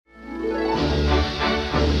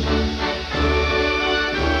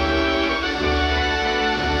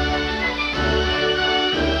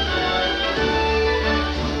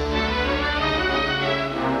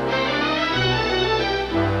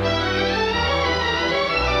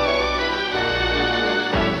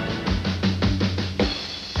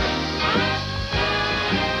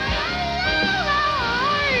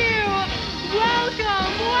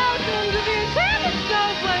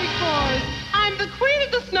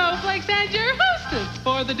Fabrics and your hostess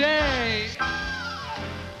for the day.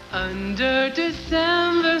 Under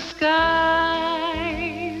December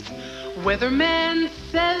skies, weatherman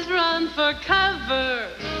says run for cover.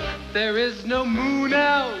 There is no moon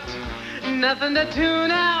out, nothing to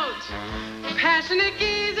tune out. Passionate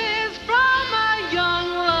gazes from a young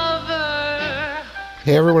lover.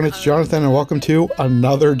 Hey everyone, it's Jonathan and welcome to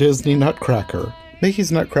another Disney Nutcracker.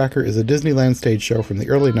 Mickey's Nutcracker is a Disneyland stage show from the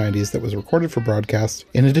early 90s that was recorded for broadcast.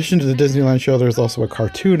 In addition to the Disneyland show, there's also a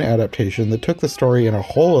cartoon adaptation that took the story in a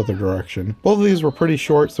whole other direction. Both of these were pretty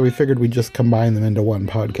short, so we figured we'd just combine them into one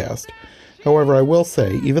podcast. However, I will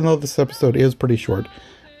say, even though this episode is pretty short,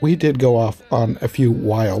 we did go off on a few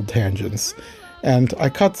wild tangents. And I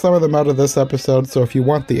cut some of them out of this episode, so if you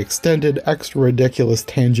want the extended, extra ridiculous,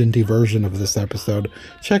 tangenty version of this episode,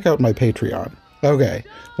 check out my Patreon. Okay,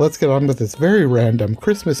 let's get on with this very random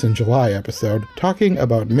Christmas in July episode, talking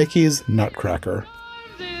about Mickey's Nutcracker.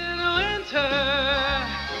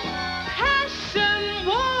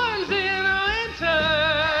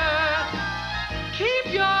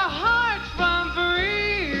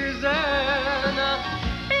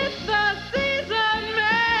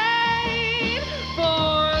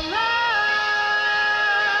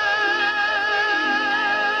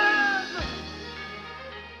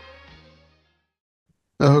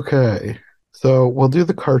 Okay, so we'll do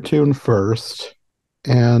the cartoon first,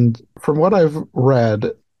 and from what I've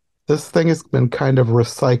read, this thing has been kind of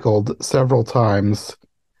recycled several times.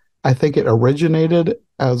 I think it originated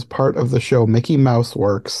as part of the show Mickey Mouse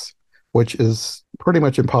Works, which is pretty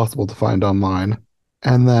much impossible to find online.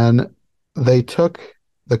 And then they took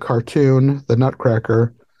the cartoon, the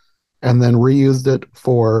Nutcracker, and then reused it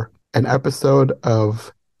for an episode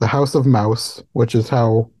of The House of Mouse, which is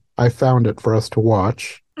how I found it for us to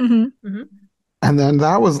watch. Mm-hmm. Mm-hmm. And then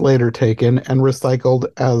that was later taken and recycled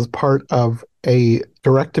as part of a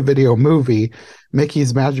direct-to-video movie,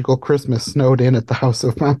 Mickey's Magical Christmas Snowed In at the House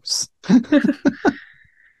of Mouse.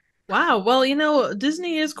 Wow. Well,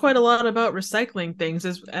 Disney is quite a lot about recycling things,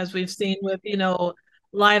 as we've seen with,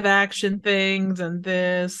 live action things and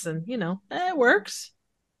this, and, it works.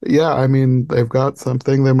 Yeah, I mean, they've got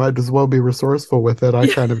something. They might as well be resourceful with it. I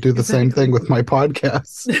kind of do the same thing with my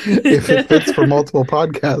podcasts. If it fits for multiple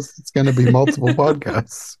podcasts, it's going to be multiple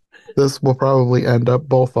podcasts. This will probably end up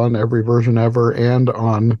both on Every Version Ever and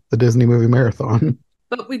on the Disney Movie Marathon.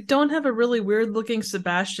 But we don't have a really weird-looking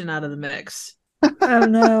Sebastian out of the mix. Oh,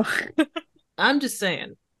 no. I'm just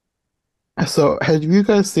saying. So, have you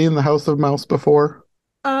guys seen The House of Mouse before?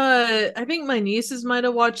 I think my nieces might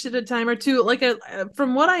have watched it a time or two. Like,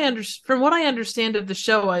 from what I understand of the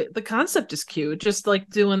show, the concept is cute. Just like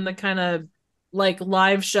doing the kind of like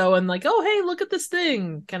live show and like, oh hey, look at this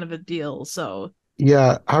thing, kind of a deal. So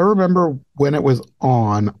yeah, I remember when it was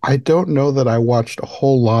on. I don't know that I watched a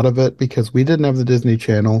whole lot of it because we didn't have the Disney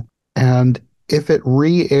Channel, and if it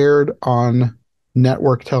re-aired on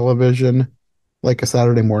network television, like a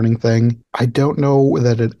Saturday morning thing, I don't know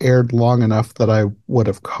that it aired long enough that I would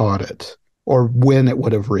have caught it or when it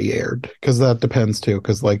would have re-aired, because that depends too,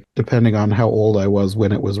 because like depending on how old I was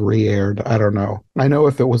when it was re-aired, I don't know. I know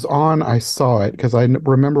if it was on, I saw it because I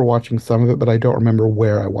remember watching some of it, but I don't remember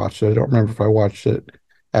where I watched it. I don't remember if I watched it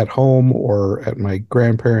at home or at my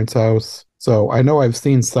grandparents' house. So I know I've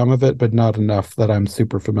seen some of it, but not enough that I'm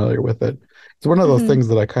super familiar with it. It's one of those things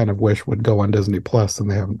that I kind of wish would go on Disney Plus, and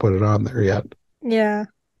they haven't put it on there yet. Yeah.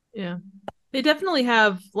 They definitely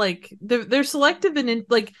have, like, they're selective in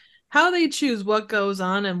like how they choose what goes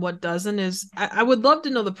on and what doesn't. Is I would love to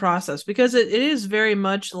know the process, because it is very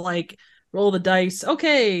much like roll the dice.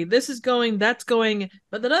 Okay, this is going, that's going,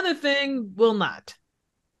 but that other thing will not.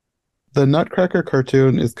 The Nutcracker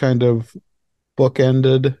cartoon is kind of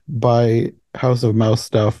bookended by House of Mouse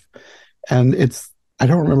stuff, and I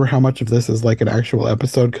don't remember how much of this is like an actual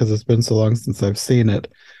episode because it's been so long since I've seen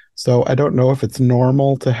it. So I don't know if it's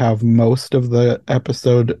normal to have most of the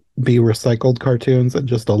episode be recycled cartoons and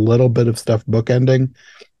just a little bit of stuff bookending,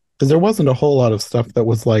 because there wasn't a whole lot of stuff that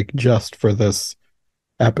was like just for this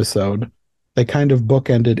episode. They kind of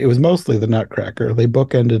bookended. It was mostly the Nutcracker. They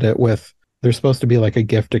bookended it with there's supposed to be like a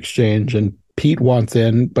gift exchange, and Pete wants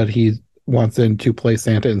in, but he wants in to play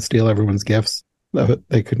Santa and steal everyone's gifts.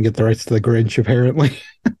 They couldn't get the rights to the Grinch, apparently.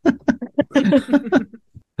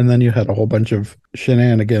 And then you had a whole bunch of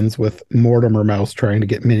shenanigans with Mortimer Mouse trying to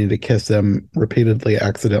get Minnie to kiss him, repeatedly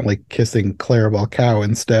accidentally kissing Clarabelle Cow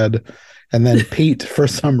instead. And then Pete, for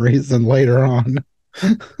some reason, later on.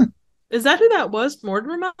 Is that who that was?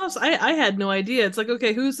 Mortimer Mouse? I had no idea. It's like,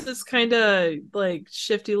 okay, who's this kind of like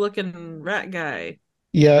shifty looking rat guy?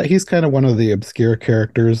 Yeah, he's kind of one of the obscure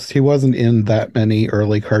characters. He wasn't in that many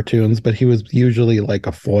early cartoons, but he was usually like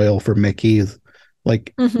a foil for Mickey's,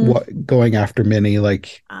 like what going after Minnie,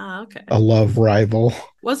 like Okay. a love rival.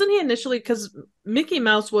 Wasn't he initially, because Mickey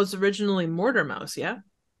Mouse was originally Mortar Mouse, yeah?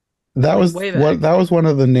 That Like was way what back. that was one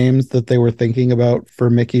of the names that they were thinking about for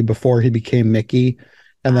Mickey before he became Mickey.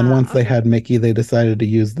 And then once they Okay. had Mickey, they decided to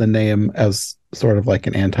use the name as sort of like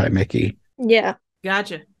an anti-Mickey. Yeah.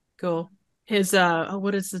 Gotcha. Cool. His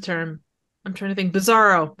what is the term? I'm trying to think.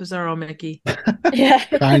 Bizarro Mickey. Yeah.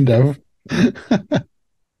 Kind of.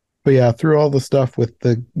 But yeah, through all the stuff with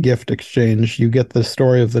the gift exchange, you get the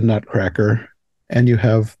story of the Nutcracker, and you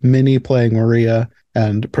have Minnie playing Maria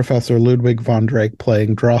and Professor Ludwig von Drake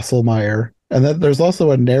playing Drosselmeyer. And then there's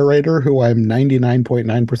also a narrator who I'm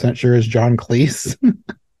 99.9% sure is John Cleese,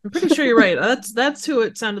 I'm pretty sure you're right. That's who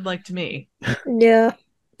it sounded like to me. Yeah.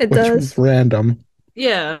 It which does. was random.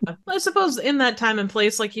 Yeah. I suppose in that time and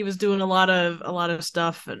place, like he was doing a lot of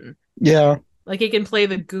stuff, and Yeah. like he can play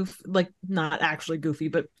the goof, like not actually goofy,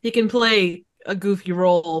 but he can play a goofy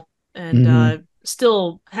role and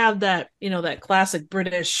still have that, that classic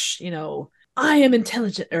British, I am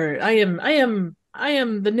intelligent, or I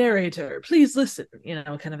am the narrator. Please listen,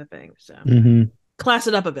 kind of a thing. So class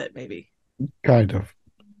it up a bit, maybe. Kind of.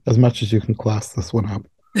 As much as you can class this one up.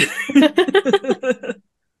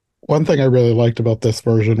 One thing I really liked about this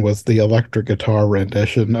version was the electric guitar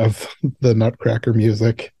rendition of the Nutcracker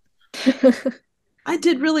music. I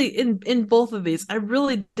did really in both of these. I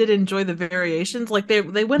really did enjoy the variations. Like they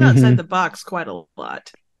went outside the box quite a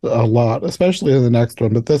lot. A lot, especially in the next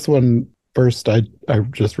one. But this one first, I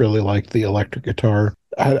just really liked the electric guitar.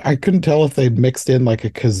 I couldn't tell if they'd mixed in like a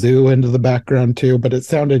kazoo into the background too, but it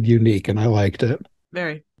sounded unique and I liked it.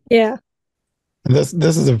 Very. Yeah. And this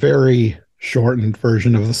is a very shortened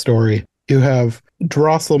version of the story. You have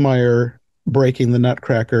Drosselmeyer breaking the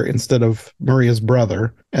Nutcracker instead of Maria's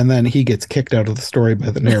brother, and then he gets kicked out of the story by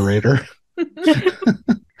the narrator.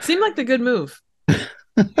 Seemed like the good move.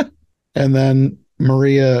 And then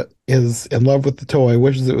Maria is in love with the toy,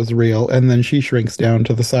 wishes it was real, and then she shrinks down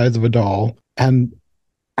to the size of a doll. And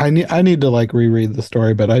I need to like reread the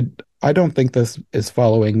story, but I don't think this is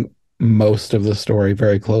following most of the story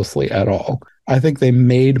very closely at all. I think they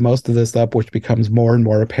made most of this up, which becomes more and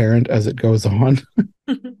more apparent as it goes on.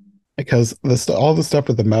 Because all the stuff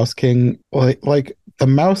with the Mouse King, like the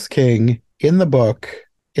Mouse King in the book,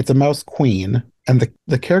 it's a Mouse Queen, and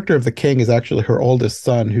the character of the king is actually her oldest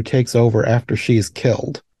son who takes over after she's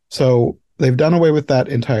killed. So they've done away with that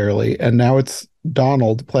entirely, and now it's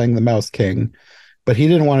Donald playing the Mouse King, but he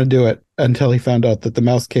didn't want to do it until he found out that the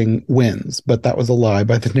Mouse King wins, but that was a lie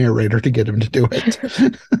by the narrator to get him to do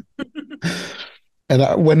it.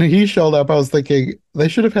 And when he showed up, I was thinking they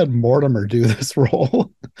should have had Mortimer do this role.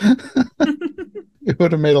 It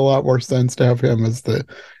would have made a lot more sense to have him as the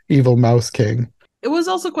evil Mouse King. It was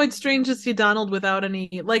also quite strange to see Donald without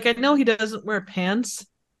any, like, I know he doesn't wear pants,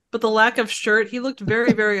 but the lack of shirt, he looked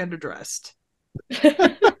very, very underdressed.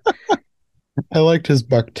 I liked his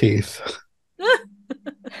buck teeth.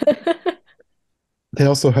 They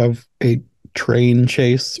also have a train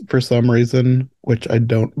chase for some reason, which I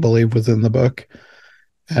don't believe was in the book.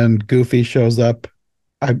 And Goofy shows up.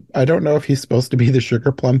 I don't know if he's supposed to be the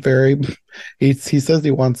Sugar Plum Fairy. He says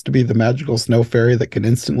he wants to be the magical snow fairy that can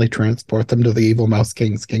instantly transport them to the evil Mouse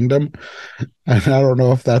King's kingdom. And I don't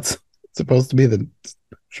know if that's supposed to be the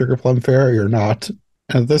Sugar Plum Fairy or not.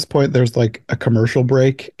 And at this point, there's like a commercial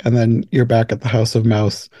break, and then you're back at the House of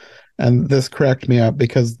Mouse. And this cracked me up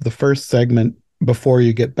because the first segment before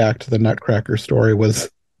you get back to the Nutcracker story was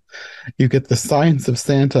you get the Science of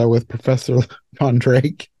Santa with Professor Von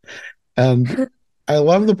Drake. And I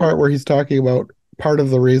love the part where he's talking about part of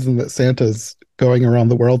the reason that Santa's going around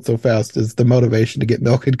the world so fast is the motivation to get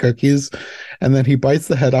milk and cookies. And then he bites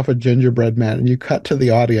the head off a gingerbread man, and you cut to the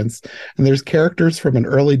audience, and there's characters from an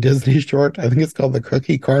early Disney short, I think it's called The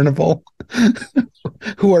Cookie Carnival,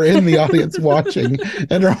 who are in the audience watching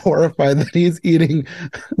and are horrified that he's eating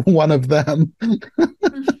one of them.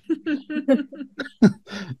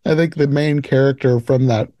 I think the main character from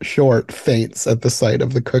that short faints at the sight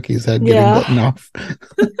of the cookie's head getting bitten off.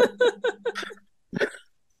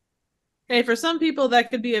 Hey, for some people, that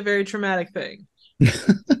could be a very traumatic thing.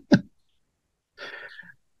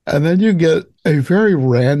 And then you get a very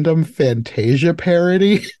random Fantasia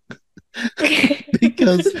parody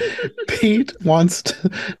because Pete wants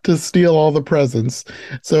to steal all the presents.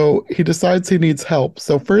 So he decides he needs help.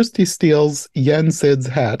 So first he steals Yen Sid's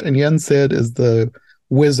hat, and Yen Sid is the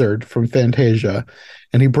wizard from Fantasia.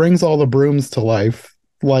 And he brings all the brooms to life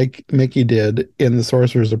like Mickey did in The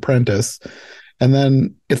Sorcerer's Apprentice. And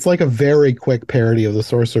then it's like a very quick parody of The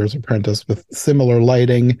Sorcerer's Apprentice with similar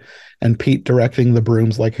lighting and Pete directing the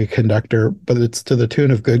brooms like a conductor, but it's to the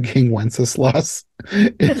tune of Good King Wenceslas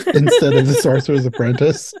instead of The Sorcerer's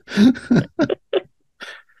Apprentice. And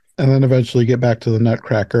then eventually get back to the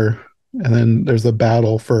Nutcracker. And then there's a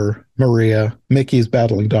battle for Maria. Mickey's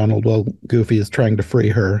battling Donald while Goofy is trying to free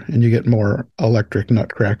her, and you get more electric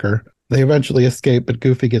Nutcracker. They eventually escape, but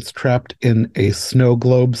Goofy gets trapped in a snow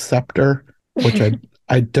globe scepter, which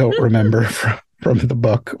I don't remember from the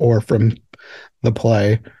book or from the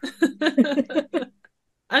play.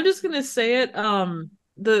 I'm just gonna say it.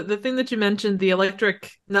 The thing that you mentioned, the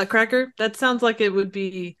electric Nutcracker, that sounds like it would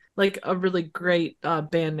be like a really great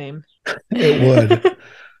band name. It would.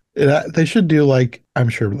 They should do like, I'm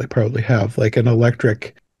sure they probably have, like an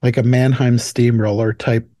electric, like a Mannheim Steamroller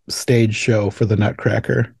type stage show for the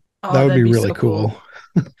Nutcracker. Oh, that would be that'd really so cool.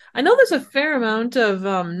 I know there's a fair amount of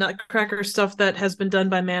Nutcracker stuff that has been done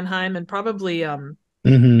by Mannheim, and probably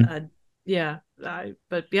yeah.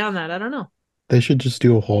 But beyond that, I don't know. They should just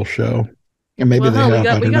do a whole show. And maybe Well, they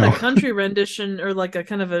have. we got know. a country rendition, or like a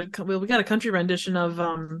kind of we got a country rendition of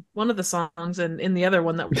one of the songs, and in the other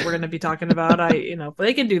one that we're going to be talking about,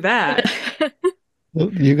 they can do that.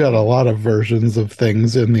 You got a lot of versions of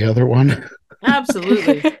things in the other one.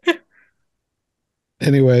 Absolutely.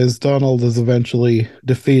 Anyways, Donald is eventually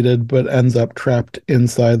defeated, but ends up trapped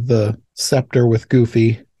inside the scepter with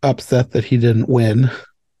Goofy, upset that he didn't win.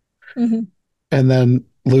 Mm-hmm. And then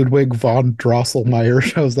Ludwig von Drosselmeyer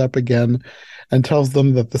shows up again and tells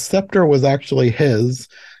them that the scepter was actually his.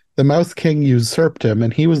 The Mouse King usurped him,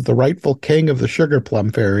 and he was the rightful king of the Sugar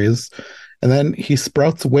Plum Fairies. And then he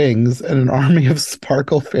sprouts wings, and an army of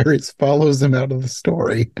Sparkle Fairies follows him out of the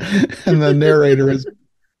story. And the narrator is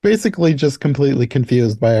basically just completely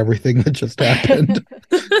confused by everything that just happened.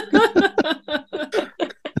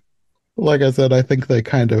 Like I said, I think they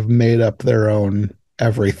kind of made up their own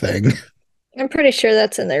everything. I'm pretty sure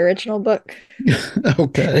that's in the original book.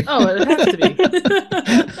 Okay. Oh, it has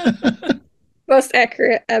to be. Most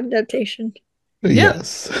accurate adaptation.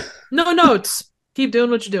 Yes. No notes. Keep doing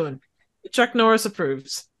what you're doing. Chuck Norris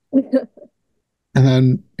approves. And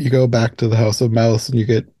then you go back to the House of Mouse and you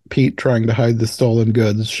get Pete trying to hide the stolen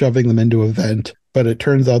goods, shoving them into a vent. But it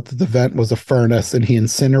turns out that the vent was a furnace and he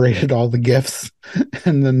incinerated all the gifts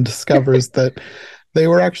and then discovers that they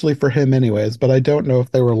were actually for him anyways, but I don't know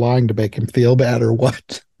if they were lying to make him feel bad or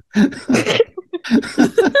what.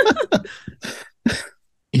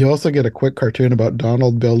 You also get a quick cartoon about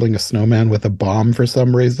Donald building a snowman with a bomb for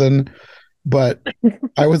some reason, but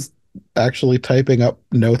I was actually typing up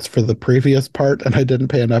notes for the previous part and I didn't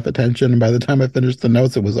pay enough attention, and by the time I finished the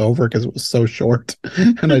notes it was over because it was so short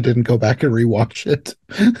and I didn't go back and rewatch it.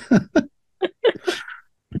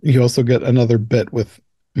 You also get another bit with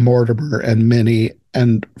Mortimer and Minnie,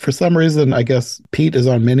 and for some reason I guess Pete is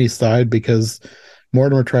on Minnie's side because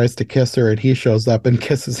Mortimer tries to kiss her and he shows up and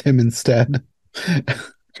kisses him instead.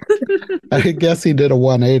 I guess he did a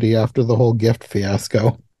 180 after the whole gift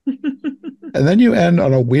fiasco. And then you end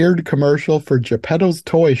on a weird commercial for Geppetto's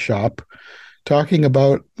Toy Shop, talking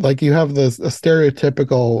about, like, you have a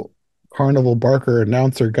stereotypical Carnival Barker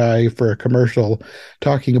announcer guy for a commercial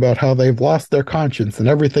talking about how they've lost their conscience and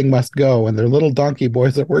everything must go, and their little donkey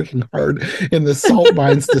boys are working hard in the salt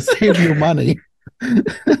mines to save you money.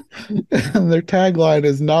 And their tagline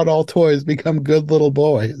is, "Not all toys become good little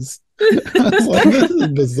boys." I was like, this is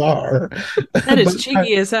bizarre. That is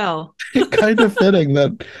cheeky as hell. Kind of fitting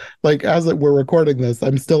that, like, as we're recording this,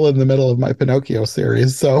 I'm still in the middle of my Pinocchio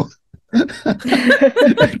series, so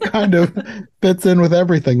it kind of fits in with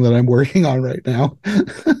everything that I'm working on right now.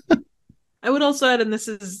 I would also add, and this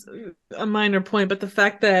is a minor point, but the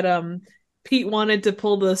fact that Pete wanted to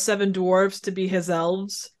pull the 7 dwarves to be his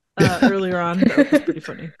elves earlier on, that was pretty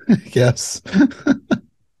funny. Yes.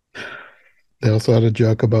 They also had a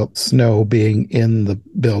joke about snow being in the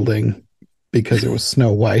building because it was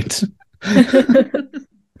Snow White. But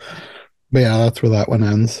yeah, that's where that one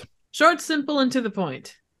ends. Short, simple, and to the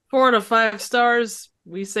point. 4 out of 5 stars.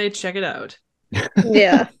 We say check it out.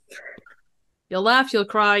 Yeah. You'll laugh, you'll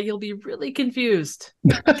cry, you'll be really confused.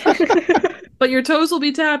 But your toes will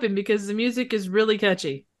be tapping because the music is really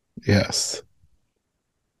catchy. Yes.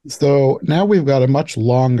 So now we've got a much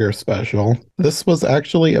longer special. This was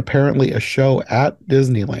actually apparently a show at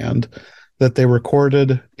Disneyland that they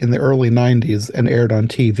recorded in the early 90s and aired on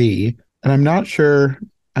TV. And I'm not sure,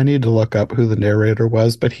 I need to look up who the narrator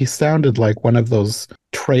was, but he sounded like one of those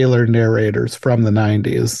trailer narrators from the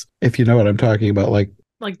 90s, if you know what I'm talking about. Like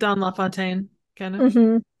Don LaFontaine, kind of.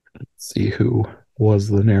 Mm-hmm. Let's see who was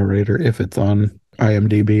the narrator, if it's on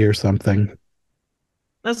IMDb or something.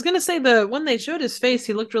 I was gonna say when they showed his face,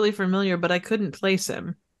 he looked really familiar, but I couldn't place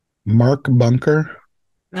him. Mark Bunker.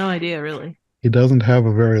 No idea, really. He doesn't have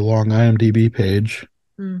a very long IMDb page.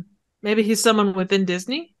 Maybe he's someone within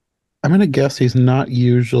Disney? I'm going to guess he's not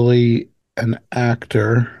usually an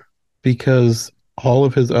actor because all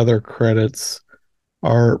of his other credits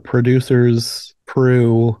are producers,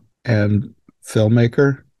 crew, and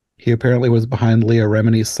filmmaker. He apparently was behind Leah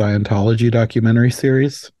Remini's Scientology documentary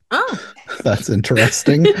series. Oh. That's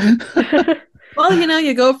interesting. Well,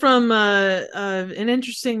 you go from an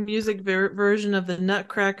interesting music version of the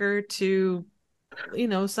Nutcracker to,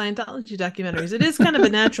 Scientology documentaries. It is kind of a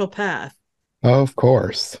natural path. Of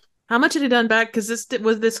course. How much had he done back? Because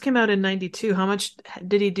this came out in '92. How much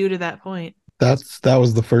did he do to that point? That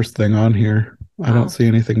was the first thing on here. I don't see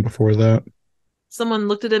anything before that. Someone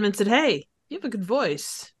looked at him and said, "Hey, you have a good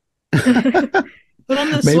voice. Put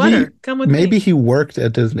on this sweater. Come with me." Maybe he worked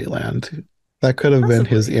at Disneyland. That could have been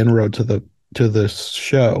his inroad to the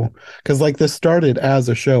show, because this started as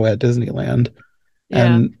a show at Disneyland,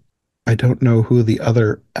 and I don't know who the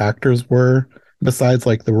other actors were besides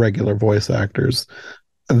the regular voice actors,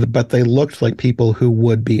 but they looked like people who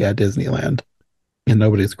would be at Disneyland, and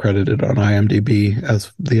nobody's credited on IMDb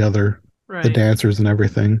as the dancers and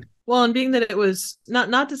everything. Well, and being that it was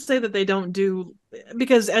not to say that they don't do,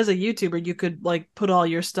 because as a YouTuber you could put all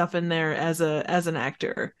your stuff in there as an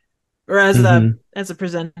actor or as a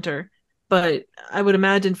presenter. But I would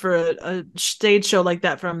imagine for a stage show like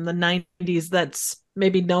that from the 90s, that's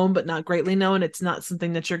maybe known but not greatly known. It's not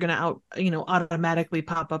something that you're going to automatically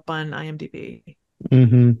pop up on IMDb.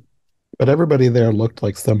 Mm-hmm. But everybody there looked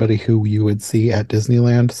like somebody who you would see at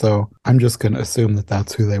Disneyland, so I'm just going to assume that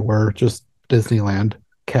that's who they were, just Disneyland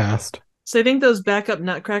cast. So I think those backup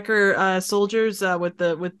Nutcracker soldiers with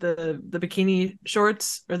the bikini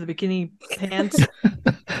shorts or the bikini pants.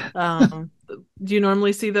 Do you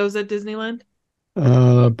normally see those at Disneyland?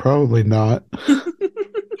 Probably not.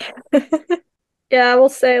 Yeah, I will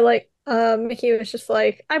say Mickey was just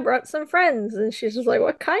like, I brought some friends, and she's just like,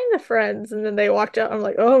 what kind of friends? And then they walked out. I'm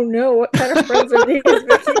like, oh no, what kind of friends are these,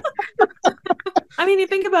 Mickey? I mean, you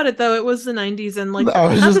think about it though, it was the 90s, and I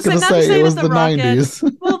was just gonna say it was the 90s.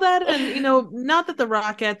 Well, that, and not that the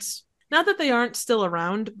Rockettes, not that they aren't still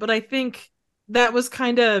around, but I think that was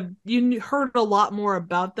kind of, you heard a lot more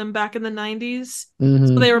about them back in the 90s. Mm-hmm.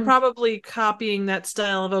 So they were probably copying that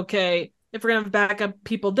style of, okay, if we're gonna have backup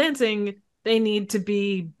people dancing, they need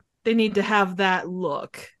to have that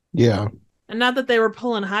look. Yeah. And not that they were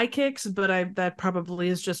pulling high kicks, but that probably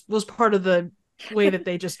was part of the way that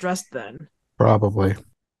they just dressed then. Probably.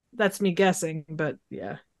 That's me guessing, but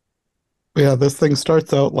yeah. Yeah, this thing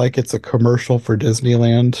starts out like it's a commercial for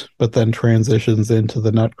Disneyland, but then transitions into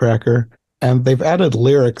the Nutcracker. And they've added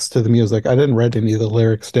lyrics to the music. I didn't write any of the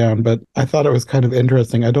lyrics down, but I thought it was kind of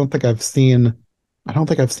interesting. I don't think I've seen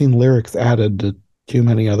lyrics added to too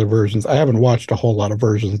many other versions. I haven't watched a whole lot of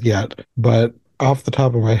versions yet, but off the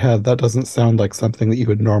top of my head, that doesn't sound like something that you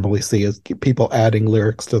would normally see, is people adding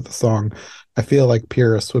lyrics to the song. I feel like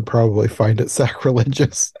purists would probably find it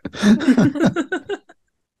sacrilegious.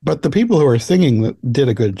 But the people who are singing did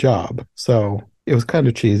a good job. So it was kind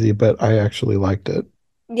of cheesy, but I actually liked it.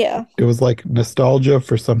 Yeah. It was like nostalgia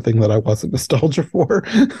for something that I wasn't nostalgia for.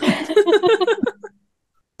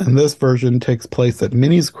 And this version takes place at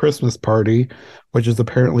Minnie's Christmas party, which is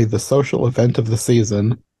apparently the social event of the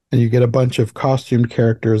season. And you get a bunch of costumed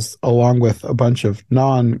characters along with a bunch of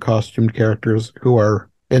non-costumed characters who are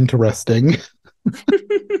interesting.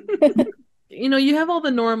 You have all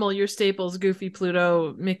the normal, your staples, Goofy,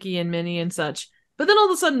 Pluto, Mickey, and Minnie and such. But then all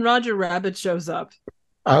of a sudden, Roger Rabbit shows up.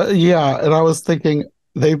 Yeah, and I was thinking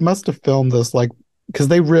they must have filmed this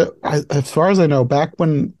because as far as I know, back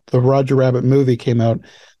when the Roger Rabbit movie came out,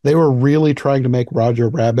 they were really trying to make Roger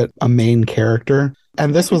Rabbit a main character.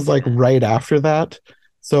 And this was right after that.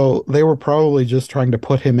 So they were probably just trying to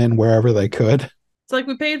put him in wherever they could. It's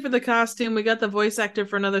we paid for the costume. We got the voice actor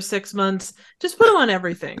for another 6 months. Just put him on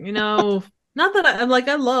everything, Not that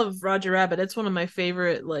I love Roger Rabbit. It's one of my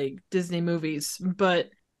favorite Disney movies. But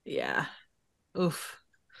yeah, oof.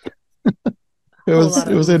 It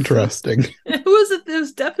was interesting. It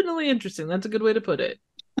was definitely interesting. That's a good way to put it.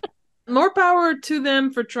 More power to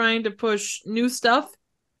them for trying to push new stuff,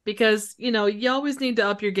 because you always need to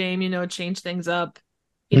up your game. Change things up.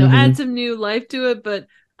 Add some new life to it. But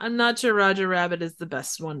I'm not sure Roger Rabbit is the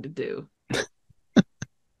best one to do.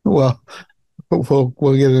 Well,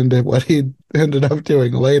 we'll get into what he ended up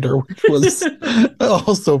doing later, which was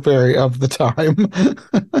also very of the time.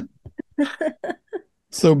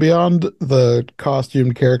 So beyond the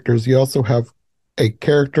costumed characters, you also have a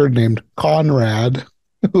character named Conrad,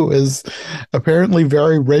 who is apparently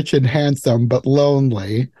very rich and handsome, but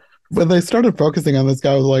lonely. When they started focusing on this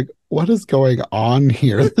guy, I was like, what is going on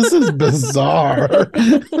here? This is bizarre.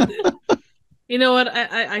 You know what?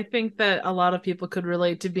 I think that a lot of people could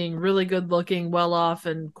relate to being really good looking, well off,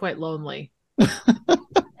 and quite lonely.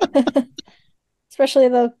 Especially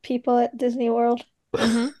the people at Disney World.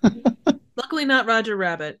 Mm-hmm. Luckily, not Roger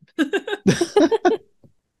Rabbit.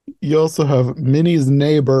 You also have Minnie's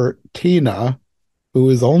neighbor, Tina, who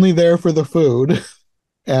is only there for the food,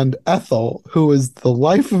 and Ethel, who is the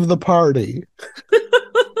life of the party.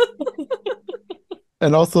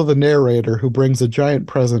 And also the narrator, who brings a giant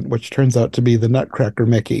present, which turns out to be the Nutcracker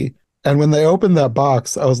Mickey. And when they opened that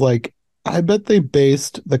box, I was like, I bet they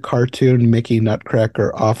based the cartoon Mickey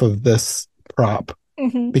Nutcracker off of this prop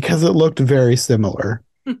because it looked very similar.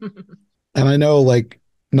 And I know, like,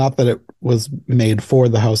 not that it was made for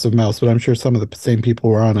the House of Mouse, but I'm sure some of the same people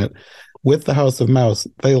were on it. With the House of Mouse,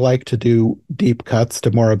 they like to do deep cuts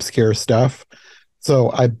to more obscure stuff.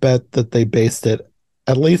 So I bet that they based it,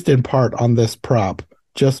 at least in part, on this prop,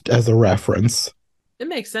 just as a reference. It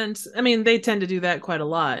makes sense. I mean, they tend to do that quite a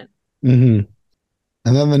lot. Mm-hmm.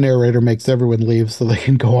 And then the narrator makes everyone leave so they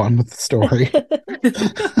can go on with the story.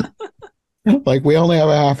 Like, we only have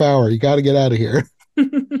a half hour. You got to get out of here.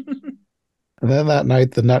 And then that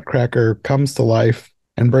night, the Nutcracker comes to life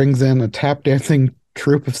and brings in a tap dancing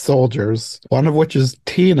troupe of soldiers, one of which is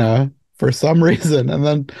Tina for some reason. And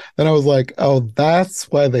then I was like, oh, that's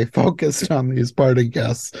why they focused on these party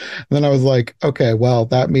guests. And then I was like, okay, well,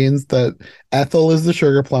 that means that Ethel is the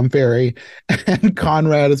Sugar Plum Fairy and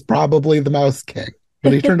Conrad is probably the Mouse King.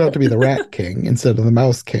 But he turned out to be the Rat King instead of the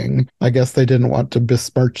Mouse King. I guess they didn't want to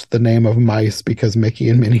besmirch the name of mice because Mickey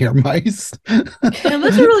and Minnie are mice. And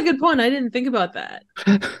that's a really good point. I didn't think about that.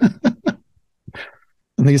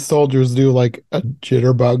 And these soldiers do like a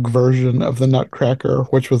jitterbug version of the Nutcracker,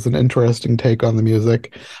 which was an interesting take on the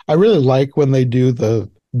music. I really like when they do the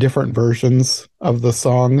different versions of the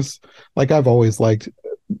songs. Like, I've always liked,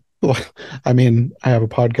 I mean, I have a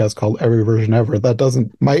podcast called Every Version Ever. That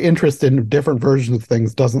doesn't, my interest in different versions of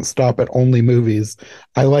things doesn't stop at only movies.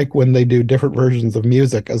 I like when they do different versions of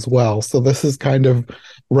music as well. So this is kind of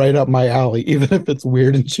right up my alley, even if it's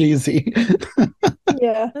weird and cheesy.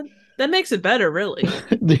 Yeah. That makes it better, really.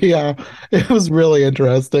 Yeah, it was really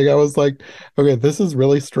interesting. I was like, okay, this is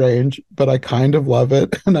really strange, but I kind of love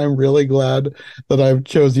it. And I'm really glad that I've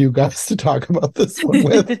chose you guys to talk about this one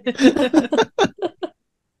with.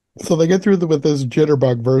 So they get through with this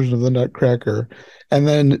jitterbug version of the Nutcracker. And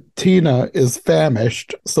then Tina is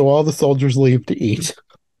famished, so all the soldiers leave to eat.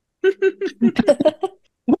 It's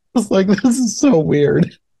like, this is so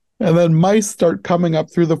weird. And then mice start coming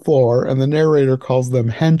up through the floor, and the narrator calls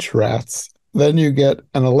them hench rats. Then you get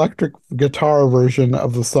an electric guitar version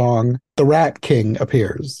of the song. The Rat King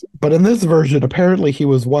appears. But in this version, apparently he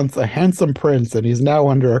was once a handsome prince, and he's now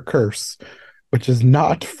under a curse, which is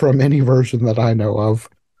not from any version that I know of.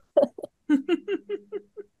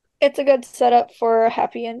 It's a good setup for a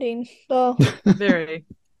happy ending, though. Very.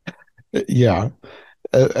 Yeah.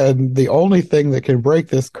 And the only thing that can break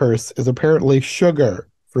this curse is apparently sugar.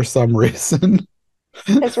 For some reason.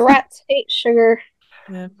 Because rats hate sugar.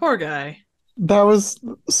 Yeah, poor guy. That was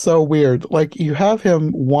so weird. Like, you have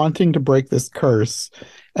him wanting to break this curse,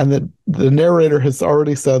 and the narrator has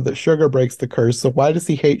already said that sugar breaks the curse, so why does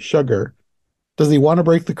he hate sugar? Does he want to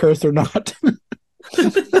break the curse or not?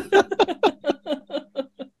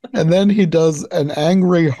 And then he does an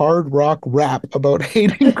angry hard rock rap about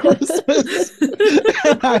hating Christmas.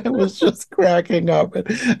 And I was just cracking up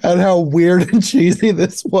at how weird and cheesy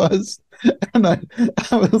this was. And I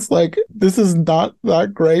was like, this is not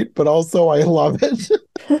that great, but also I love it.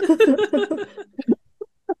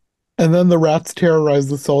 And then the rats terrorize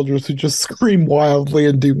the soldiers, who just scream wildly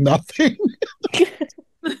and do nothing.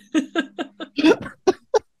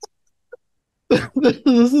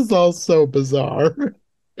 This is all so bizarre.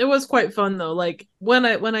 It was quite fun though. Like, when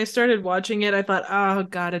I started watching it, I thought, oh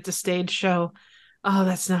god, it's a stage show. Oh,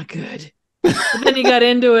 that's not good. But then you got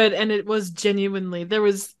into it, and it was genuinely,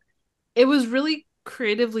 it was really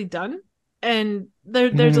creatively done. And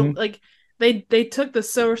there's like, they took the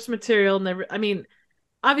source material, and I mean,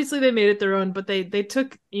 obviously they made it their own, but they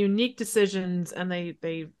took unique decisions, and they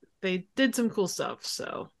did some cool stuff.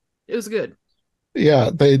 So it was good. Yeah,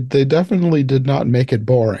 they definitely did not make it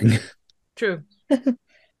boring. True.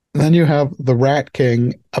 Then you have the Rat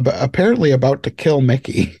King apparently about to kill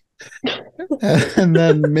Mickey. And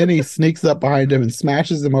then Minnie sneaks up behind him and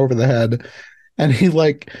smashes him over the head. And he,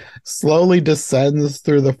 like, slowly descends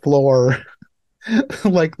through the floor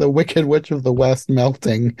like the Wicked Witch of the West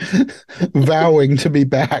melting, vowing to be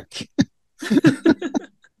back.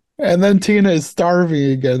 And then Tina is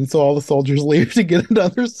starving again, so all the soldiers leave to get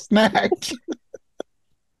another snack.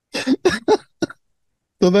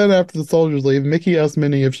 So then after the soldiers leave, Mickey asks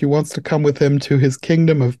Minnie if she wants to come with him to his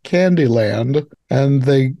kingdom of Candyland, and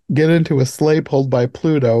they get into a sleigh pulled by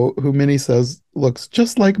Pluto, who Minnie says looks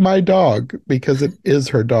just like my dog, because it is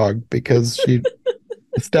her dog, because she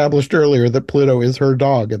established earlier that Pluto is her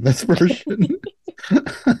dog in this version.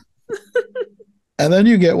 And then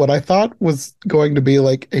you get what I thought was going to be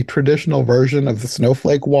like a traditional version of the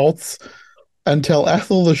Snowflake Waltz, until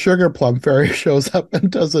Ethel the Sugar Plum Fairy shows up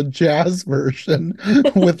and does a jazz version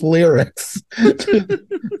with lyrics to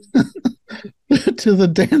the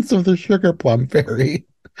Dance of the Sugar Plum Fairy.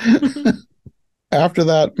 After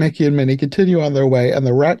that, Mickey and Minnie continue on their way, and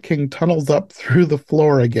the Rat King tunnels up through the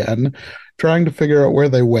floor again, trying to figure out where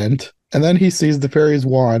they went. And then he sees the fairy's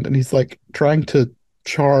wand, and he's like trying to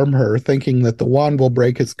charm her, thinking that the wand will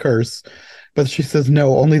break his curse. But she says,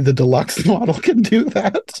 no, only the deluxe model can do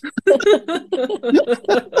that.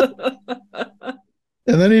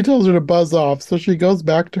 And then he tells her to buzz off. So she goes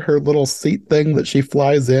back to her little seat thing that she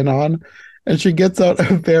flies in on. And she gets out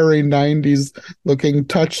a very 90s looking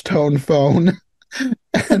touch tone phone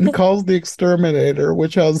and calls the exterminator,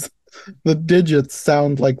 which has the digits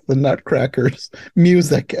sound like the Nutcracker's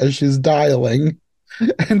music as she's dialing.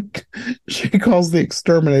 And she calls the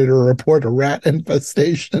exterminator to report a rat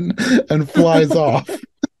infestation and flies off.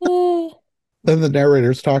 Then the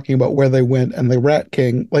narrator's talking about where they went, and the Rat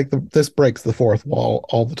King, this breaks the fourth wall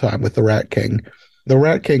all the time with the Rat King. The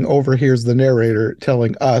Rat King overhears the narrator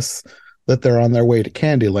telling us that they're on their way to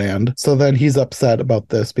Candyland. So then he's upset about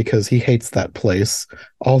this because he hates that place,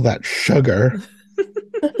 all that sugar.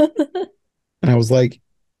 And I was like,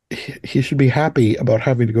 he should be happy about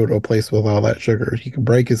having to go to a place with all that sugar. He can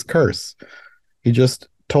break his curse. He just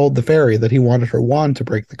told the fairy that he wanted her wand to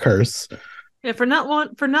break the curse. Yeah, for not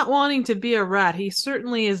wanting to be a rat, he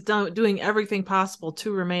certainly is doing everything possible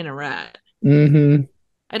to remain a rat. Mm-hmm.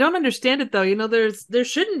 I don't understand it though. There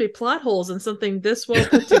shouldn't be plot holes in something this well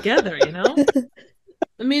put together. I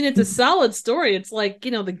mean, it's a solid story. It's like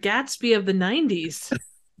the Gatsby of the 90s.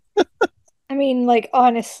 I mean,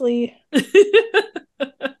 honestly.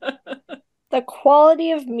 The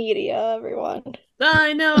quality of media, everyone.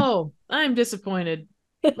 I know. I'm disappointed.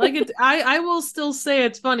 I will still say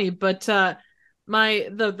it's funny, but the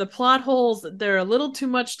plot holes, they're a little too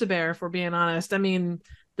much to bear, if we're being honest. I mean,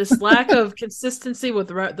 this lack of consistency with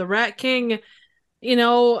the Rat King, I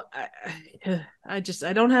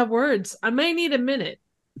don't have words. I may need a minute.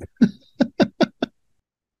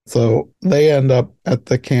 So they end up at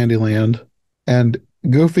the Candyland, and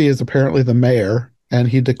Goofy is apparently the mayor. And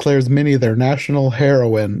he declares Minnie their national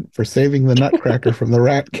heroine for saving the Nutcracker from the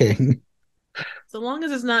Rat King. So long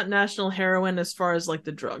as it's not national heroin as far as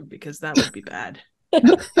the drug, because that would be bad.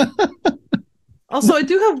 Also, I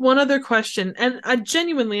do have one other question, and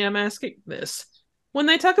I'm asking this. When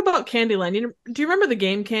they talk about Candyland, do you remember the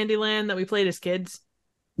game Candyland that we played as kids?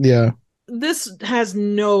 Yeah. This has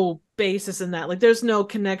no basis in that. There's no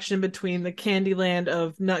connection between the Candyland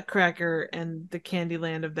of Nutcracker and the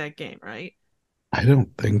Candyland of that game, right? I don't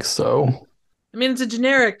think so. I mean, it's a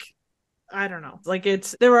generic, I don't know.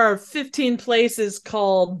 There are 15 places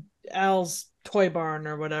called Al's Toy Barn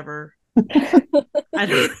or whatever. I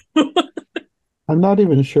don't know. I'm not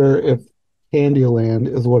even sure if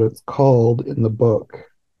Candyland is what it's called in the book.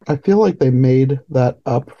 I feel like they made that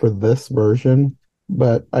up for this version,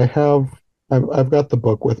 but I've got the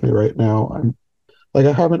book with me right now. I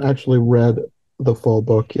haven't actually read the full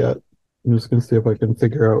book yet. I'm just going to see if I can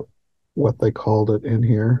figure out what they called it in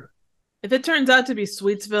here. If it turns out to be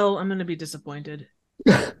Sweetsville, I'm going to be disappointed.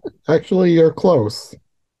 Actually, you're close.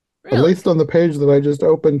 Really? At least on the page that I just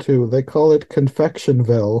opened to, they call it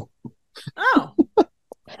Confectionville. Oh.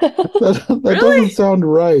 that Really? doesn't sound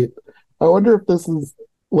right. I wonder if this is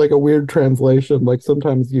a weird translation, like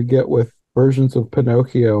sometimes you get with versions of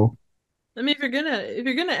Pinocchio. I mean, if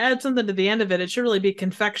you're gonna add something to the end of it, it should really be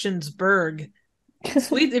Confectionsburg.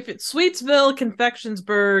 If it's Sweetsville,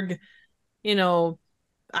 Confectionsburg,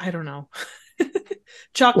 I don't know.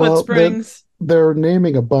 Chocolate Springs. They're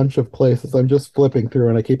naming a bunch of places. I'm just flipping through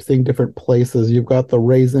and I keep seeing different places. You've got the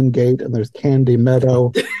Raisin Gate and there's Candy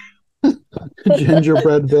Meadow,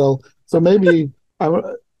 Gingerbreadville. So maybe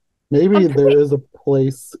there is a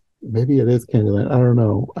place. Maybe it is Candyland. I don't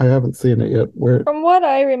know. I haven't seen it yet. From what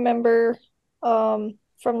I remember, from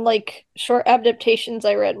short adaptations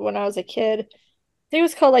I read when I was a kid, I think it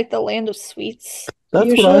was called the Land of Sweets. That's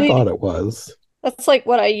what I thought it was. That's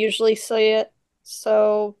what I usually say it.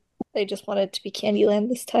 So they just wanted it to be Candyland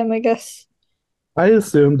this time, I guess. I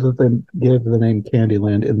assumed that they gave the name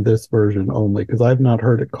Candyland in this version only because I've not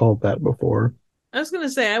heard it called that before. I was gonna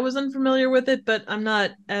say I was unfamiliar with it, but I'm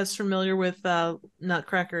not as familiar with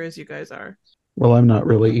Nutcracker as you guys are. Well, I'm not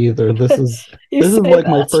really either. This is You this is say like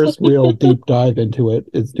my that. first real deep dive into it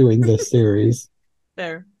is doing this series.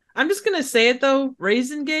 There. I'm just gonna say it though,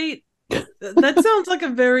 Raisin Gate. That sounds like a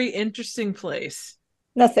very interesting place.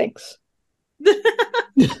 No thanks. Only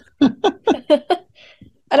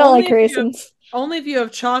I don't like if you have- raisins. Only if you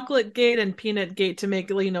have Chocolate Gate and Peanut Gate to make,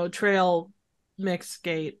 Trail Mix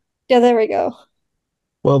Gate. Yeah, there we go.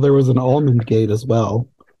 Well, there was an almond gate as well.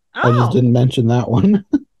 I just Oh, didn't mention that one.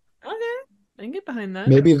 okay. I can get behind that.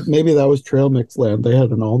 Maybe that was Trail Mix Land. They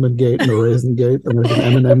had an almond gate and a raisin gate, and there's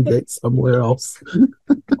an M&M gate somewhere else.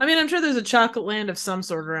 I mean, I'm sure there's a chocolate land of some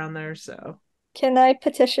sort around there, so. Can I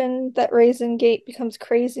petition that Raisin Gate becomes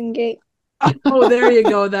Craisin Gate? Oh, there you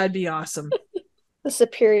go. That'd be awesome. The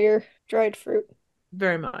superior dried fruit.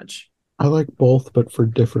 Very much. I like both, but for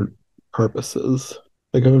different purposes.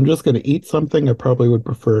 Like if I'm just going to eat something, I probably would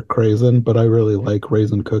prefer craisin, but I really like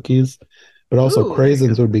raisin cookies. But also Ooh, there you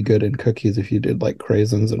craisins go. would be good in cookies if you did like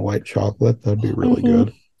craisins and white chocolate. That'd be really Mhm.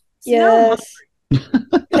 good. See, now I'm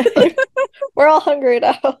Yes. We're all hungry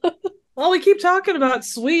now. Well, we keep talking about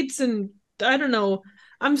sweets, and I don't know.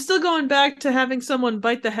 I'm still going back to having someone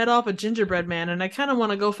bite the head off a gingerbread man, and I kind of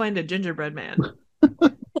want to go find a gingerbread man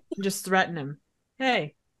and just threaten him.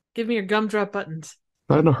 Hey, give me your gumdrop buttons.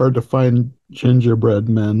 Kind of hard to find gingerbread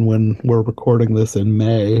men when we're recording this in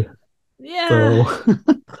May. Yeah, So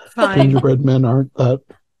fine. gingerbread men aren't that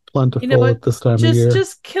plentiful You know what? at this time of year.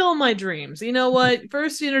 Just kill my dreams. You know what?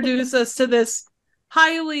 First, you introduce us to this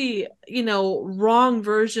highly, wrong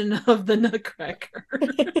version of the Nutcracker.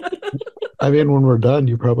 I mean, when we're done,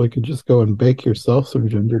 you probably could just go and bake yourself some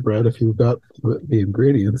gingerbread if you've got the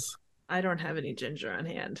ingredients. I don't have any ginger on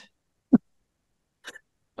hand.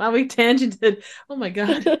 Wow, we tangented. Oh my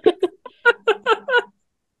god.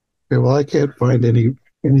 Okay, well, I can't find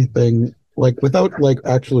anything like without like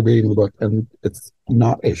actually reading the book, and it's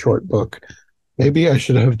not a short book. Maybe I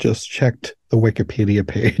should have just checked the Wikipedia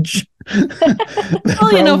page. That Well,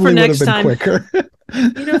 for probably would have next been time. quicker.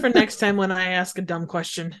 For next time when I ask a dumb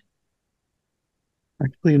question.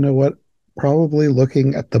 Actually, you know what? Probably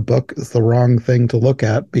looking at the book is the wrong thing to look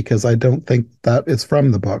at because I don't think that is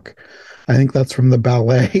from the book. I think that's from the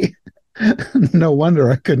ballet. No wonder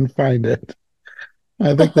I couldn't find it.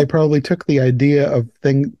 I think they probably took the idea of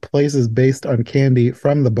places based on candy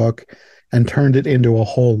from the book and turned it into a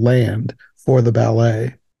whole land for the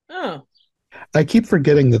ballet. Oh. I keep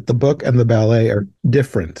forgetting that the book and the ballet are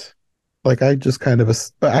different. Like I just kind of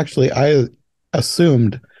actually I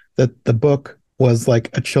assumed that the book was like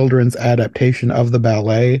a children's adaptation of the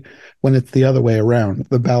ballet when it's the other way around.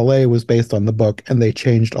 The ballet was based on the book and they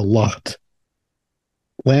changed a lot.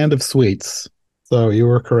 Land of Sweets. So you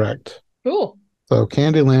were correct. Cool. So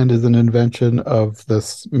Candyland is an invention of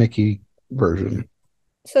this Mickey version.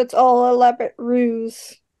 So it's all elaborate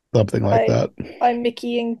ruse Something like that. by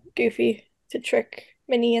Mickey and Goofy to trick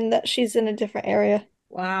Minnie in that she's in a different area.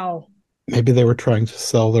 Wow. Maybe they were trying to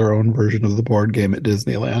sell their own version of the board game at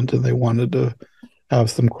Disneyland and they wanted to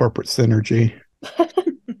have some corporate synergy.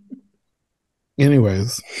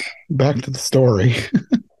 Anyways, back to the story.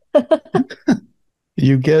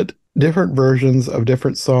 You get different versions of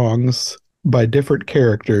different songs by different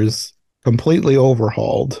characters, completely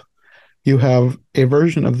overhauled. You have a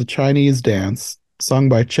version of the Chinese dance sung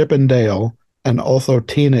by Chip and Dale, and also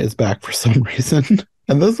Tina is back for some reason.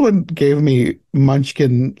 And this one gave me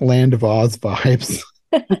Munchkin Land of Oz vibes.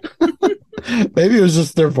 Maybe it was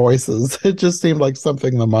just their voices. It just seemed like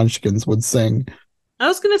something the Munchkins would sing. I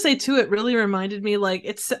was gonna say too, it really reminded me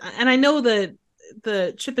and I know that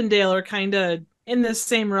the Chip and Dale are kind of in the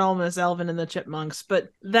same realm as Alvin and the Chipmunks, but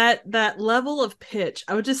that level of pitch,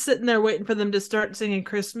 I was just sitting there waiting for them to start singing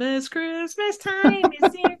Christmas time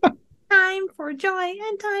is here, time for joy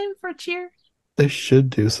and time for cheer. They should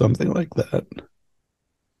do something like that.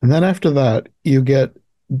 And then after that, you get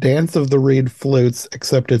Dance of the Reed Flutes,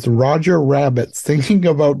 except it's Roger Rabbit singing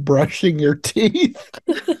about brushing your teeth.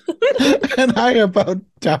 And I about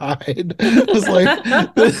died. I was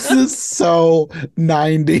like, this is so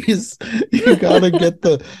 90s. You gotta get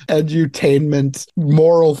the edutainment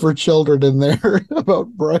moral for children in there about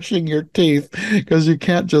brushing your teeth because you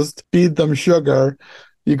can't just feed them sugar.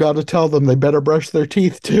 You gotta tell them they better brush their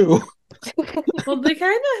teeth too. Well, they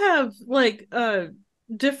kind of have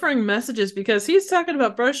differing messages because he's talking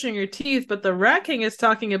about brushing your teeth, but the Rat King is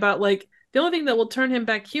talking about the only thing that will turn him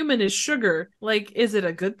back human is sugar. Like, is it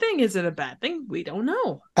a good thing? Is it a bad thing? We don't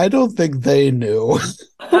know. I don't think they knew.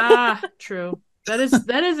 Ah, true. That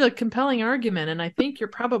is a compelling argument, and I think you're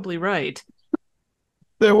probably right.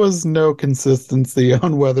 There was no consistency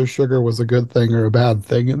on whether sugar was a good thing or a bad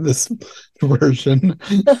thing in this version.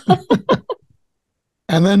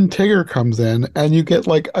 And then Tigger comes in, and you get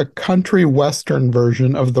like a country western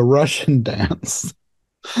version of the Russian dance.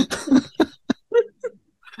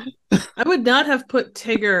 I would not have put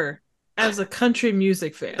Tigger as a country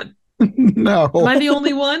music fan. No. Am I the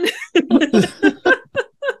only one?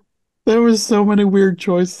 There was so many weird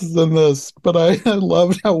choices in this, but I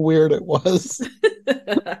loved how weird it was.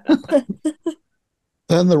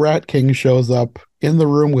 Then the Rat King shows up in the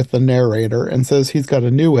room with the narrator and says he's got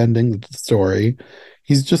a new ending to the story.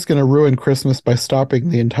 He's just going to ruin Christmas by stopping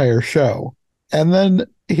the entire show. And then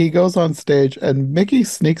he goes on stage and Mickey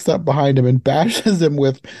sneaks up behind him and bashes him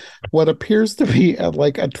with what appears to be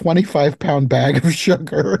like a 25-pound bag of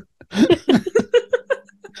sugar.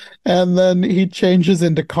 And then he changes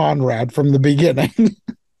into Conrad from the beginning.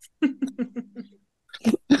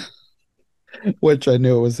 Which I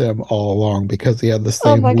knew it was him all along because he had the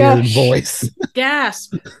same weird voice.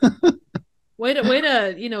 Gasp. Way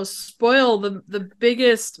to, spoil the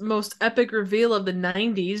biggest, most epic reveal of the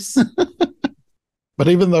 90s. But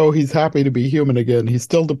even though he's happy to be human again, he's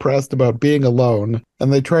still depressed about being alone.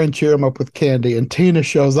 And they try and cheer him up with candy. And Tina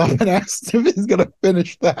shows up and asks if he's going to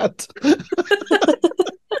finish that.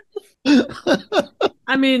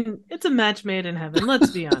 I mean, it's a match made in heaven, let's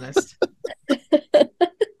be honest.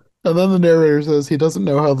 And then the narrator says he doesn't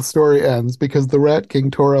know how the story ends because the Rat King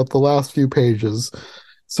tore out the last few pages.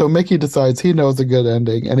 So Mickey decides he knows a good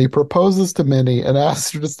ending, and he proposes to Minnie and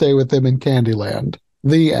asks her to stay with him in Candyland.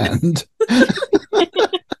 The end.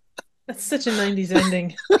 That's such a 90s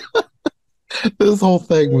ending. This whole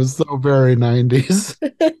thing was so very 90s.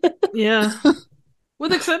 Yeah.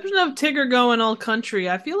 With the exception of Tigger going all country,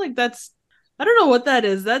 I feel like I don't know what that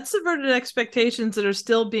is. That's subverted expectations that are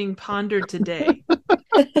still being pondered today.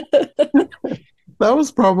 That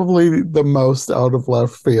was probably the most out of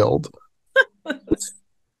left field.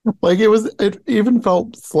 Like it even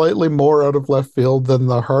felt slightly more out of left field than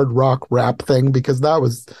the hard rock rap thing because that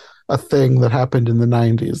was a thing that happened in the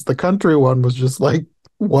 90s. The country one was just like,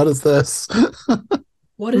 what is this?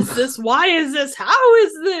 What is this? Why is this? How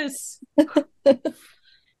is this?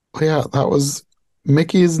 Yeah, that was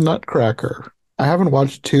Mickey's Nutcracker. I haven't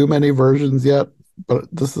watched too many versions yet, but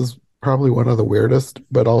this is probably one of the weirdest,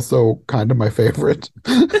 but also kind of my favorite.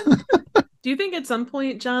 Do you think at some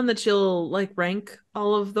point, John, that you'll like rank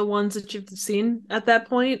all of the ones that you've seen at that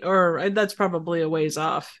point? Or that's probably a ways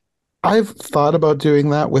off? I've thought about doing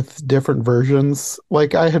that with different versions.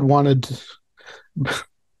 Like I had wanted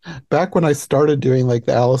back when I started doing like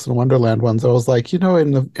the Alice in Wonderland ones, I was like, in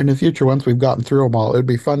the future, once we've gotten through them all, it'd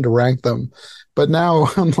be fun to rank them. But now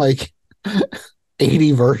I'm like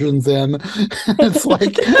 80 versions in. It's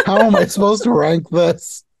like, how am I supposed to rank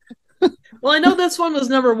this? Well, I know this one was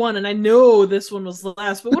number 1, and I know this one was the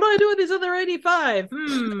last, but what do I do with these other 85?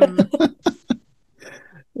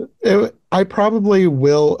 I probably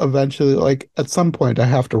will eventually, like, at some point, I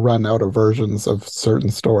have to run out of versions of certain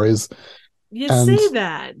stories. You say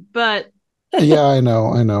that, but... Yeah, I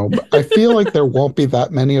know. But I feel like there won't be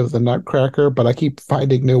that many of the Nutcracker, but I keep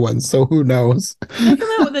finding new ones, so who knows? They come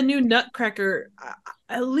out with a new Nutcracker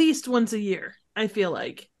at least once a year, I feel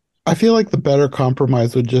like. I feel like the better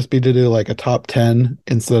compromise would just be to do like a top 10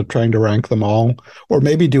 instead of trying to rank them all, or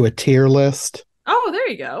maybe do a tier list. Oh, there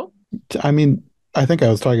you go. I mean, I think I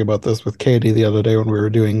was talking about this with Katie the other day when we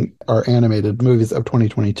were doing our animated movies of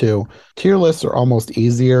 2022. Tier lists are almost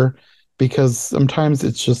easier because sometimes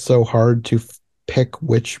it's just so hard to pick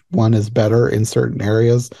which one is better in certain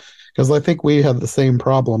areas. Because I think we had the same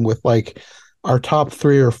problem with like our top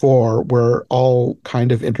 3 or 4 were all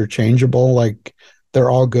kind of interchangeable. Like they're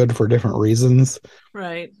all good for different reasons.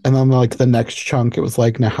 Right. And then like the next chunk, it was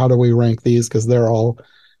like, now how do we rank these? Because they're all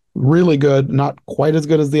really good, not quite as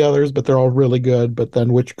good as the others, but they're all really good. But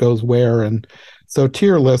then which goes where? And so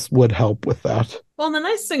tier lists would help with that. Well, the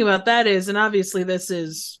nice thing about that is, and obviously this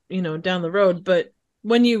is, down the road, but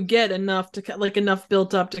when you get enough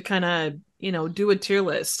built up to kind of, do a tier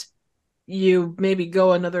list, you maybe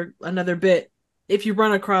go another bit. If you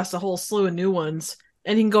run across a whole slew of new ones,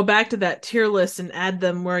 and you can go back to that tier list and add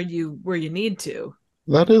them where you need to.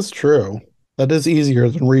 That is true. That is easier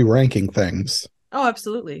than re-ranking things. Oh,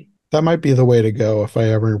 absolutely. That might be the way to go if I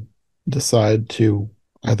ever decide to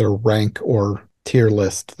either rank or tier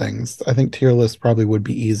list things. I think tier list probably would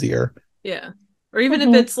be easier. Yeah. Or even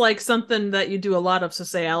if it's like something that you do a lot of, so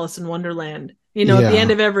say Alice in Wonderland, at the end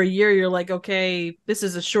of every year, you're like, okay, this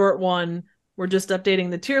is a short one. We're just updating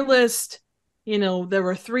the tier list. There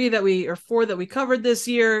were 4 that we covered this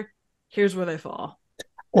year. here's where they fall.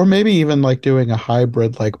 Or maybe even like doing a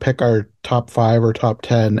hybrid, like pick our top 5 or top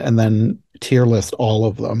 10 and then tier list all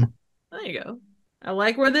of them. There you go. I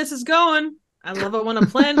like where this is going. I love it when a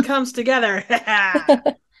plan comes together.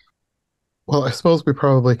 Well, I suppose we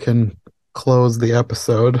probably can close the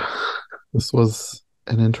episode. This was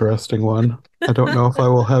an interesting one. I don't know if I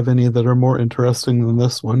will have any that are more interesting than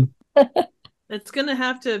this one. It's gonna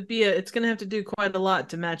have to do quite a lot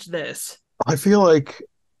to match this. I feel like,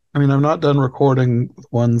 I mean, I'm not done recording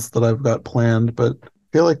ones that I've got planned, but I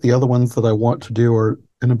feel like the other ones that I want to do are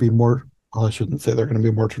going to be more, well, I shouldn't say they're going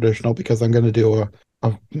to be more traditional because I'm going to do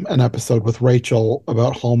an episode with Rachel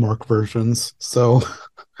about Hallmark versions. So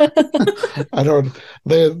I don't,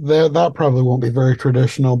 that probably won't be very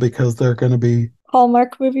traditional because they're going to be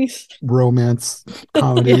Hallmark movies, romance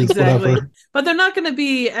comedies, Yeah, exactly. whatever. But they're not going to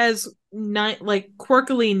be as like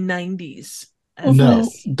quirkily 90s. No,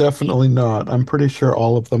 definitely not. I'm pretty sure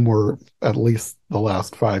all of them were at least the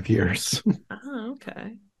last 5 years. Oh,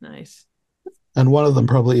 okay. Nice. And one of them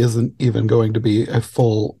probably isn't even going to be a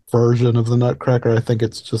full version of the Nutcracker. I think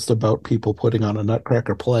it's just about people putting on a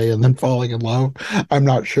Nutcracker play and then falling in love. I'm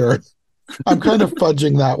not sure. I'm kind of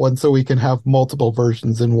fudging that one so we can have multiple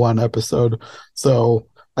versions in one episode. So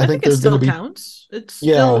I think it there's going still to be counts. It's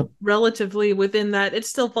still relatively within that. It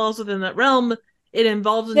still falls within that realm. It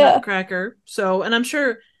involves a Nutcracker. So, and I'm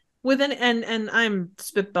sure within, and I'm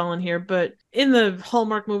spitballing here, but in the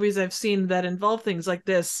Hallmark movies I've seen that involve things like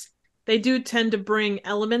this, they do tend to bring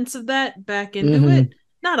elements of that back into it.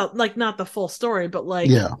 Not the full story, but like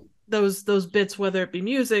those bits, whether it be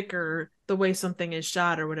music or the way something is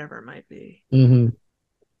shot or whatever it might be.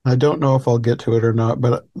 I don't know if I'll get to it or not,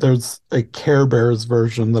 but there's a Care Bears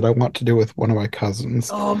version that I want to do with one of my cousins.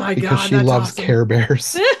 Oh my God, because she loves Care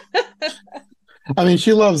Bears. I mean,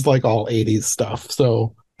 she loves like all 80s stuff.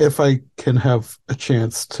 So if I can have a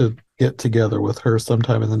chance to get together with her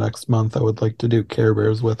sometime in the next month, I would like to do Care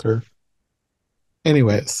Bears with her.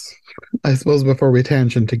 Anyways, I suppose before we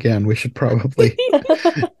tangent again, we should probably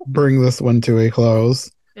bring this one to a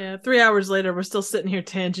close. Yeah, 3 hours later, we're still sitting here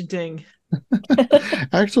tangenting.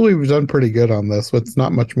 Actually, we've done pretty good on this. It's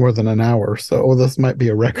not much more than an hour, so this might be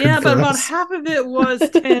a record. Yeah, but for about us. half of it was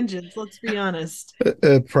tangents. Let's be honest.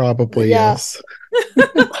 It probably yes.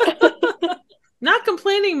 Not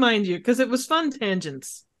complaining, mind you, because it was fun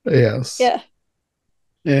tangents. Yes. Yeah.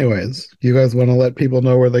 Anyways, you guys want to let people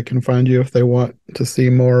know where they can find you if they want to see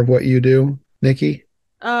more of what you do, Nikki?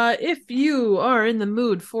 If you are in the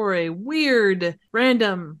mood for a weird,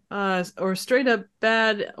 random, or straight up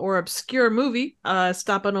bad or obscure movie,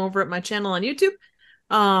 stop on over at my channel on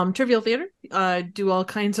YouTube, Trivial Theater. Do all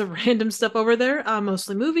kinds of random stuff over there,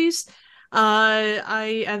 mostly movies.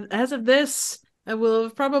 As of this, I will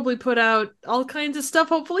have probably put out all kinds of stuff,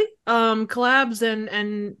 hopefully, collabs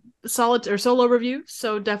and solid or solo reviews.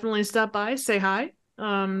 So definitely stop by, say hi,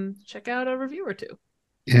 check out a review or two.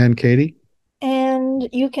 And Katie? And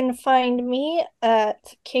you can find me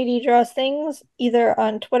at Katie Draws Things, either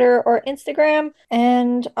on Twitter or Instagram.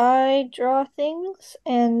 And I draw things,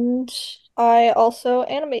 and I also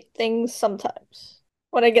animate things sometimes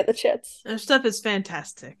when I get the chance. Her stuff is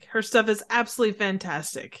fantastic. Her stuff is absolutely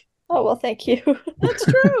fantastic. Oh, well, thank you. That's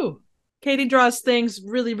true. Katie draws things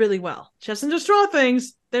really, really well. She doesn't just draw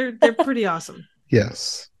things. They're pretty awesome.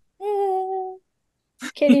 Yes.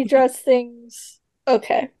 Katie Draws Things.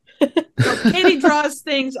 Okay. Katie draws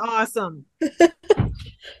things awesome.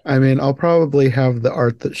 I mean, I'll probably have the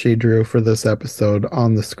art that she drew for this episode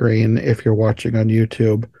on the screen if you're watching on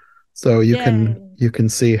YouTube. So you can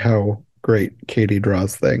see how great Katie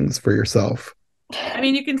draws things for yourself. I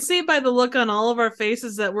mean, you can see by the look on all of our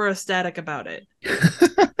faces that we're ecstatic about it.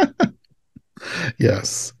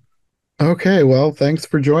 Yes. Okay, well, thanks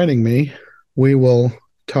for joining me. We will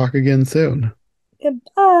talk again soon.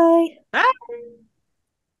 Goodbye. Bye.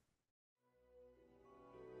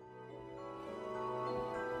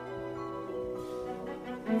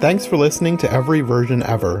 Thanks for listening to Every Version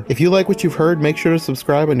Ever. If you like what you've heard, make sure to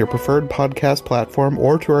subscribe on your preferred podcast platform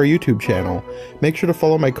or to our YouTube channel. Make sure to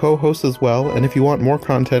follow my co-hosts as well, and if you want more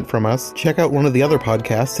content from us, check out one of the other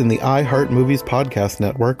podcasts in the I Heart Movies podcast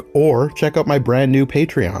network, or check out my brand new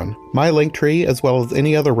Patreon. My link tree, as well as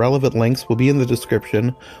any other relevant links, will be in the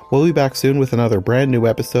description. We'll be back soon with another brand new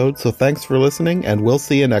episode, so thanks for listening, and we'll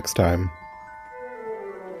see you next time.